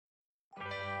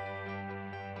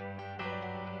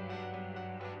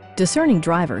Discerning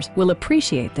drivers will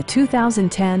appreciate the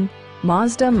 2010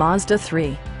 Mazda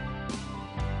Mazda3.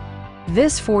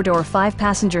 This four-door,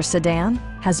 five-passenger sedan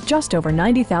has just over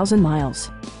 90,000 miles.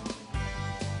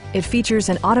 It features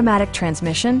an automatic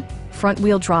transmission,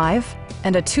 front-wheel drive,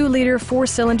 and a 2-liter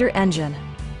four-cylinder engine.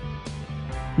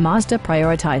 Mazda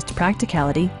prioritized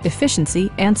practicality,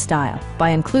 efficiency, and style by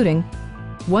including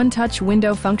one-touch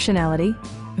window functionality,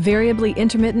 variably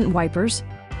intermittent wipers,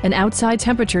 an outside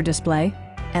temperature display,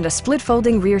 and a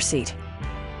split-folding rear seat.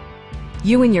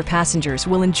 You and your passengers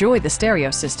will enjoy the stereo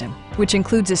system, which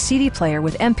includes a CD player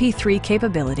with MP3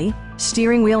 capability,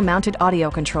 steering wheel mounted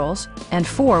audio controls, and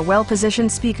 4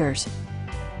 well-positioned speakers.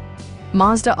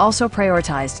 Mazda also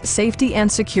prioritized safety and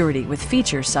security with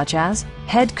features such as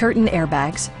head curtain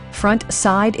airbags, front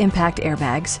side impact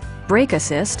airbags, brake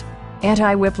assist,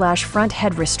 anti-whiplash front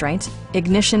head restraints,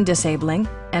 ignition disabling,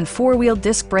 and 4-wheel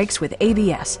disc brakes with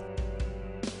ABS.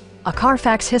 A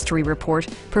Carfax history report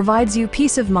provides you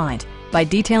peace of mind by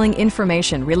detailing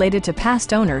information related to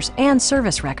past owners and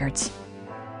service records.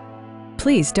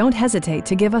 Please don't hesitate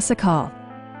to give us a call.